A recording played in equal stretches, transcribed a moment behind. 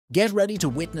Get ready to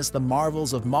witness the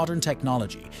marvels of modern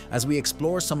technology as we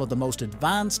explore some of the most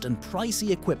advanced and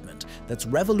pricey equipment that's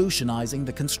revolutionizing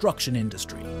the construction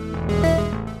industry.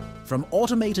 From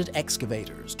automated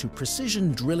excavators to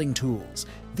precision drilling tools,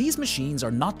 these machines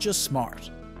are not just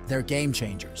smart, they're game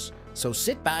changers. So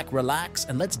sit back, relax,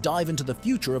 and let's dive into the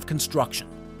future of construction.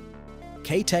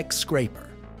 K-Tech Scraper,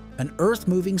 an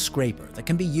earth-moving scraper that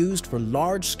can be used for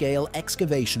large-scale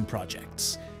excavation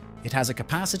projects. It has a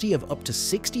capacity of up to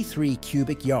 63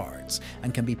 cubic yards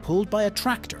and can be pulled by a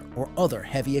tractor or other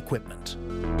heavy equipment.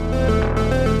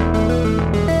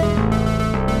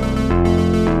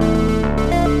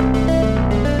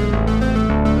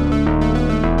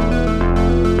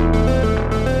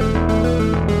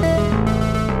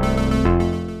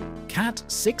 CAT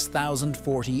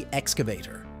 6040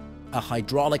 Excavator, a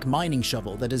hydraulic mining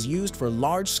shovel that is used for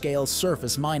large-scale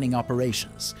surface mining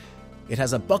operations. It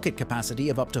has a bucket capacity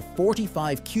of up to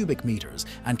 45 cubic meters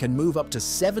and can move up to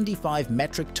 75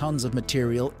 metric tons of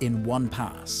material in one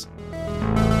pass.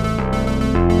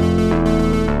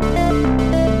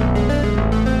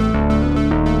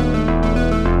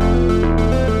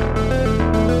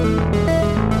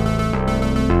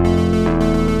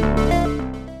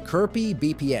 Kirby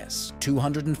BPS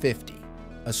 250,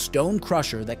 a stone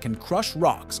crusher that can crush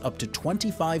rocks up to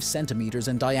 25 centimeters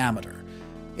in diameter.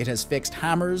 It has fixed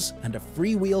hammers and a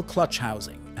freewheel clutch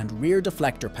housing and rear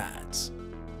deflector pads.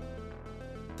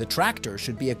 The tractor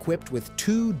should be equipped with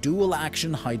two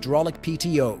dual-action hydraulic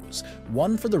PTOs,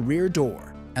 one for the rear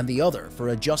door and the other for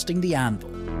adjusting the anvil.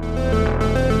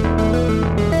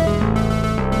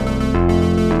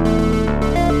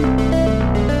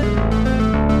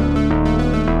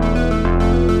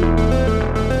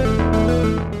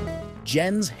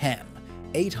 Gen's Hem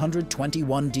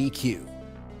 821DQ,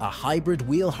 a hybrid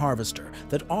wheel harvester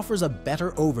that offers a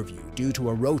better overview due to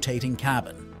a rotating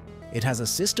cabin. It has a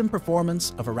system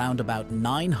performance of around about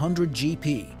 900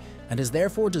 GP and is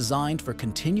therefore designed for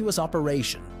continuous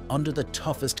operation under the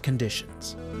toughest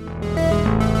conditions.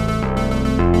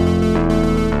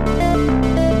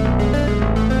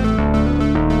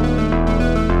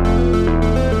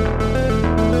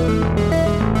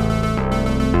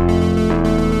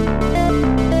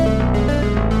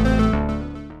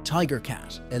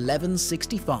 TigerCat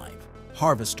 1165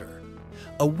 Harvester,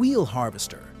 a wheel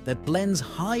harvester that blends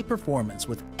high performance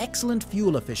with excellent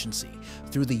fuel efficiency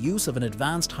through the use of an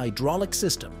advanced hydraulic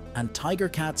system and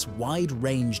TigerCat's wide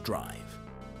range drive.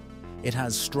 It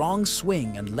has strong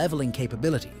swing and leveling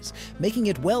capabilities, making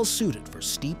it well suited for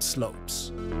steep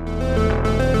slopes.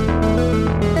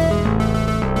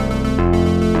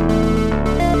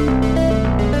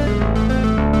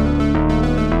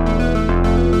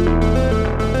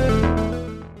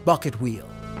 Bucket wheel.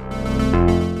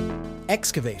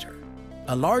 Excavator,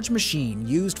 a large machine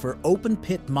used for open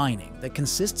pit mining that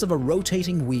consists of a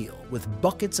rotating wheel with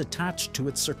buckets attached to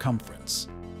its circumference.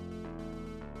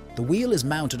 The wheel is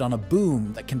mounted on a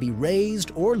boom that can be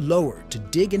raised or lowered to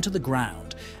dig into the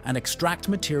ground and extract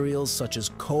materials such as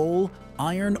coal,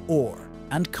 iron ore,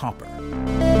 and copper.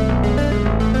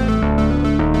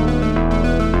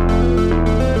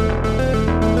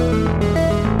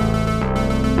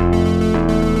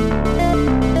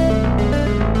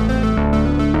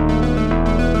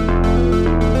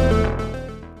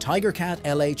 TigerCat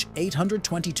LH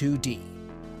 822D,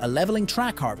 a leveling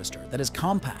track harvester that is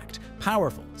compact,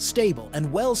 powerful, stable, and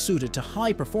well suited to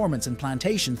high performance in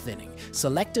plantation thinning,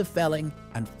 selective felling,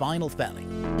 and final felling.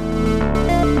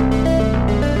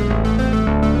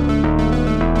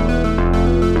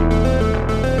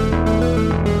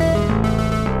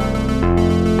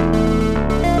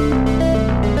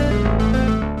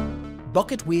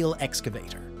 Bucket wheel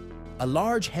excavator, a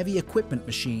large heavy equipment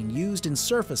machine used in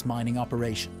surface mining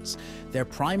operations. Their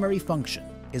primary function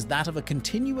is that of a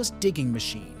continuous digging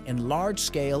machine in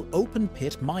large-scale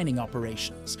open-pit mining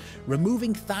operations,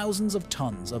 removing thousands of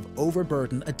tons of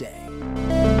overburden a day.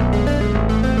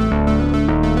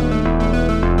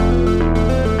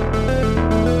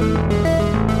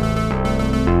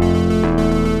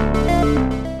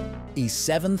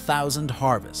 E7000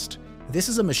 Harvest. This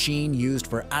is a machine used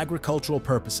for agricultural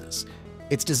purposes.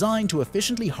 It's designed to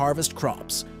efficiently harvest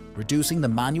crops, reducing the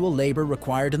manual labor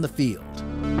required in the field.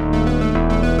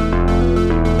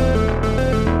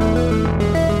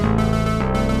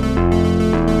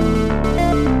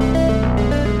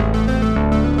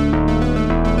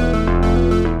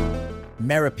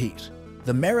 Merrapete.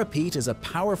 The Merrapete is a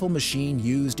powerful machine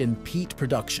used in peat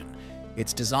production.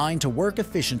 It's designed to work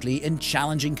efficiently in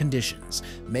challenging conditions,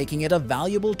 making it a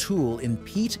valuable tool in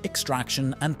peat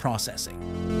extraction and processing.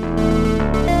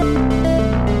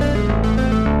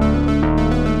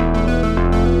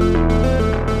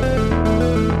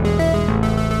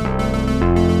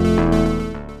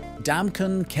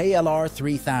 Damcon KLR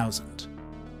 3000.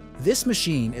 This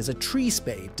machine is a tree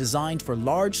spade designed for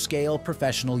large-scale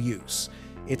professional use.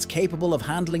 It's capable of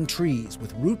handling trees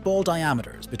with root ball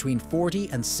diameters between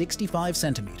 40 and 65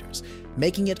 centimeters,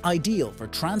 making it ideal for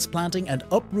transplanting and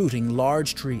uprooting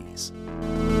large trees.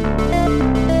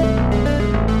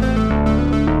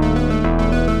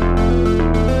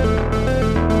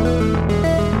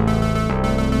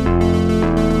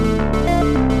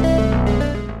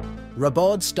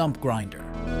 Robotic stump grinder.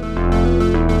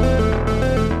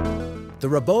 The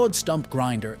Robotic stump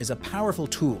grinder is a powerful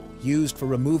tool used for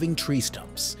removing tree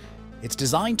stumps. It's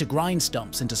designed to grind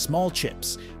stumps into small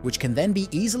chips, which can then be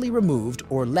easily removed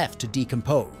or left to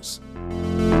decompose.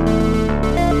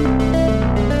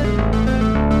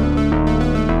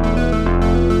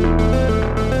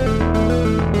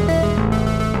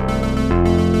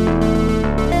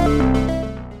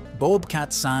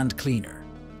 Bobcat sand cleaner.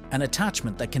 An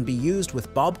attachment that can be used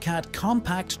with Bobcat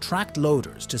compact tracked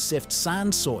loaders to sift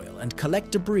sand, soil and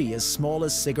collect debris as small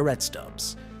as cigarette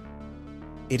stubs.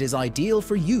 It is ideal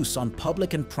for use on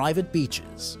public and private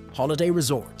beaches, holiday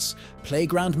resorts,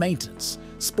 playground maintenance,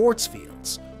 sports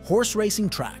fields, horse racing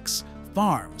tracks,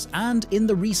 farms, and in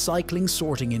the recycling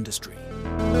sorting industry.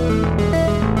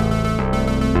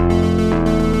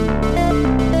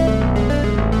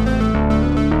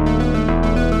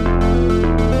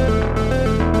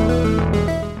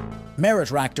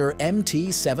 Tractor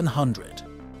MT700.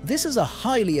 This is a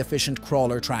highly efficient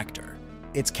crawler tractor.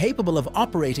 It's capable of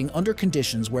operating under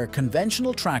conditions where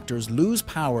conventional tractors lose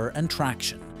power and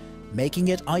traction, making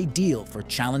it ideal for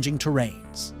challenging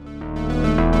terrains.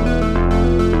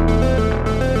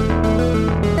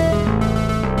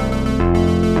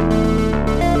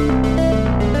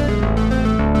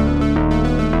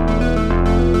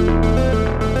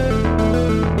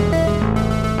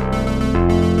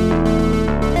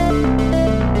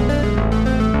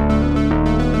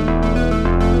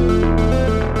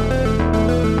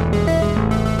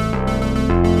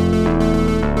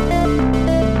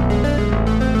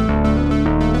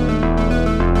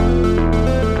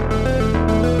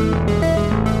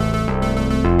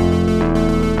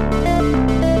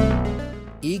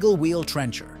 Wheel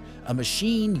trencher, a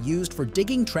machine used for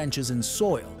digging trenches in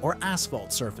soil or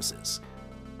asphalt surfaces.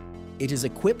 It is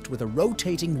equipped with a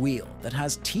rotating wheel that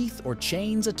has teeth or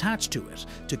chains attached to it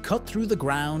to cut through the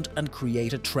ground and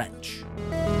create a trench.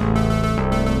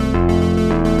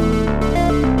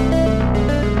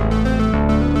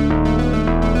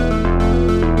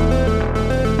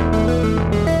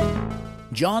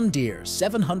 John Deere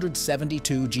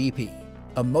 772 GP.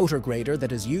 A motor grader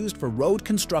that is used for road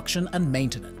construction and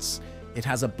maintenance. It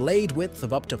has a blade width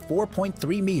of up to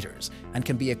 4.3 meters and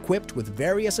can be equipped with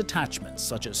various attachments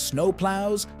such as snow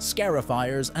plows,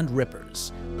 scarifiers, and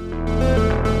rippers.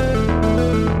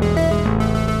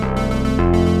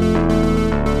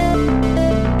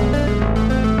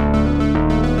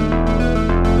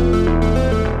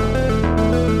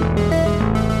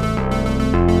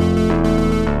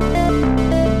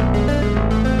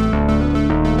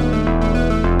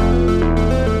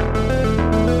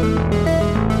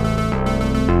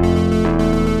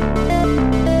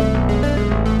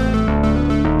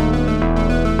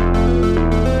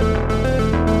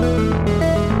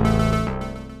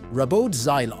 Robotic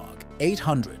Zilog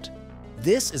 800.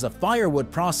 This is a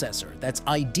firewood processor that's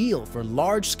ideal for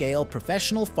large-scale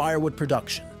professional firewood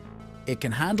production. It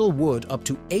can handle wood up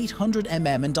to 800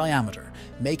 mm in diameter,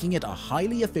 making it a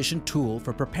highly efficient tool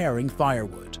for preparing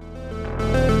firewood.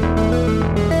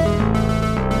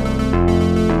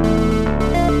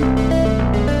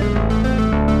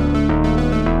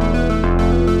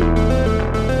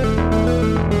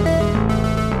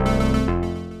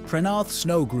 Prenoth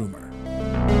Snow Groomer.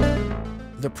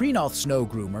 The Prenoth Snow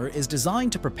Groomer is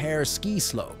designed to prepare ski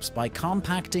slopes by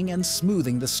compacting and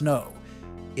smoothing the snow.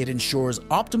 It ensures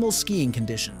optimal skiing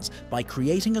conditions by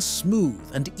creating a smooth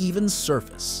and even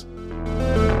surface.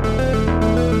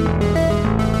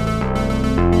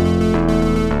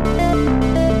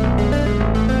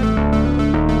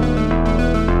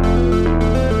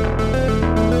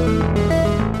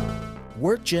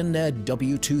 Wirtgen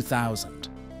W2000.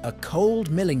 A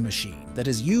cold milling machine that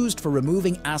is used for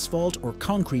removing asphalt or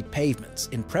concrete pavements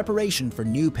in preparation for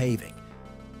new paving.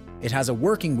 It has a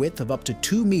working width of up to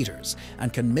 2 meters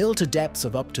and can mill to depths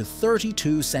of up to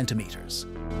 32 centimeters.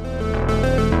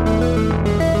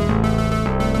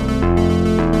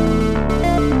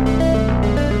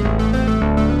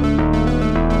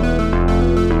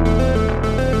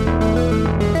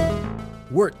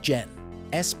 Wirtgen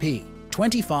SP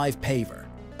 25 Paver.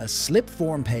 a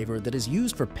slip-form paver that is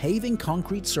used for paving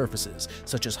concrete surfaces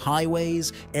such as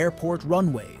highways, airport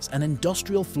runways, and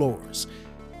industrial floors.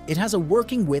 It has a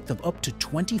working width of up to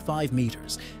 25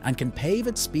 meters and can pave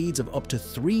at speeds of up to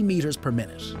 3 meters per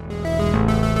minute.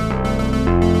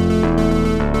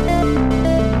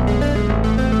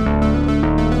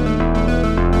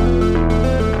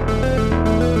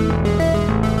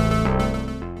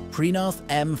 Prenoth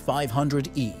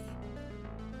M500E.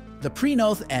 The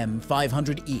Prenoth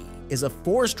M500E is a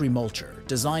forestry mulcher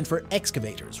designed for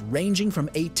excavators ranging from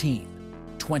 18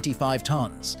 to 25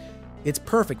 tons. It's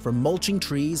perfect for mulching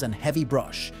trees and heavy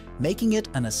brush, making it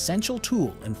an essential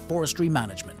tool in forestry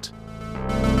management.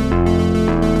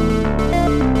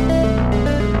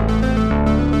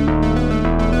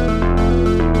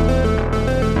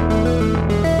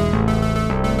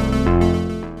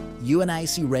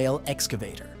 UNIC Rail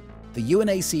Excavator. The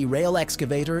UNIC Rail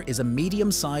Excavator is a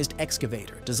medium-sized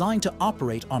excavator designed to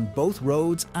operate on both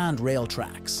roads and rail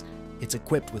tracks. It's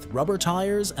equipped with rubber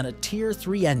tires and a Tier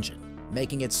 3 engine,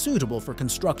 making it suitable for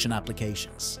construction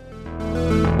applications.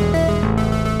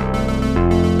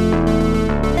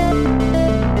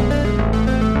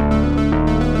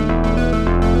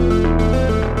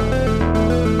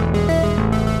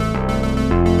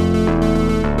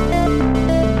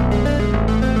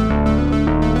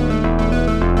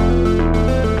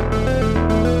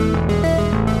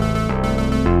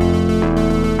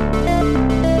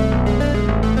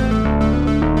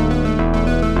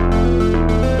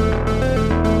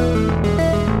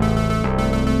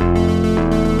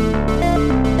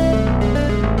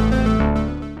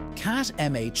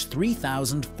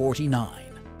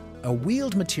 MH3049, a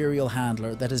wheeled material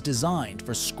handler that is designed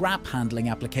for scrap handling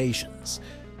applications.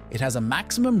 It has a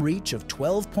maximum reach of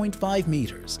 12.5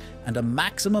 meters and a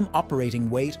maximum operating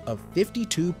weight of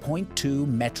 52.2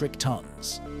 metric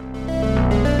tons.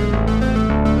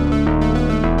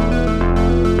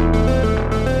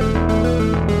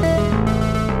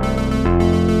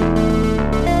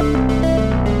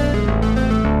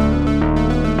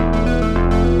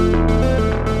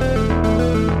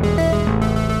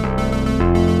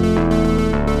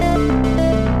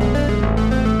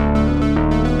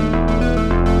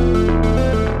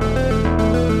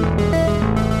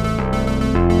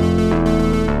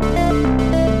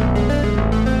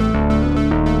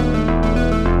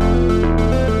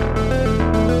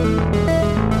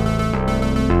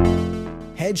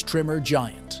 Hedge Trimmer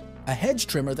Giant, a hedge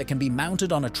trimmer that can be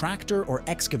mounted on a tractor or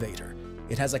excavator.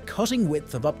 It has a cutting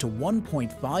width of up to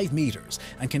 1.5 meters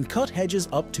and can cut hedges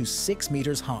up to 6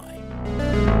 meters high.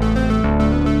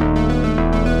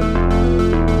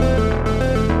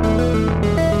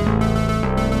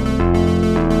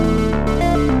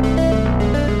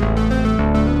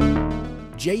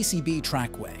 JCB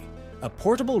Trackway, a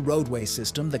portable roadway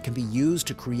system that can be used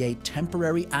to create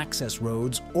temporary access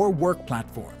roads or work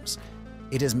platforms.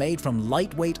 It is made from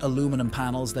lightweight aluminum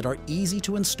panels that are easy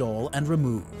to install and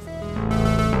remove.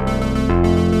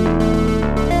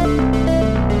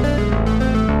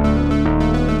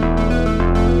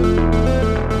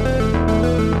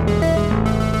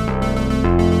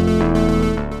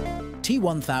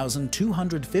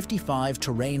 T1255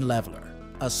 Terrain Leveler,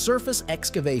 a surface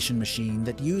excavation machine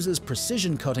that uses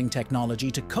precision cutting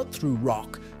technology to cut through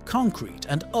rock, concrete,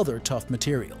 and other tough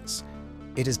materials.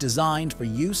 It is designed for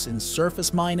use in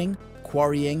surface mining,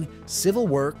 quarrying, civil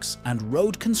works, and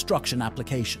road construction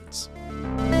applications.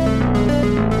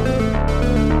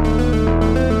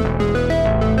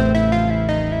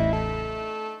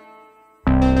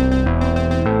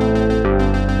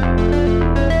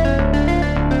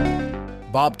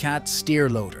 Bobcat Steer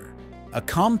Loader, a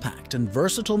compact and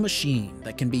versatile machine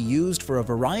that can be used for a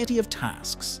variety of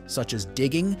tasks, such as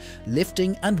digging,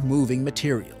 lifting, and moving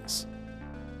materials.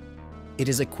 It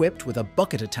is equipped with a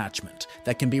bucket attachment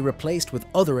that can be replaced with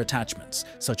other attachments,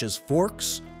 such as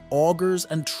forks, augers,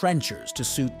 and trenchers to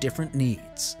suit different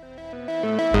needs.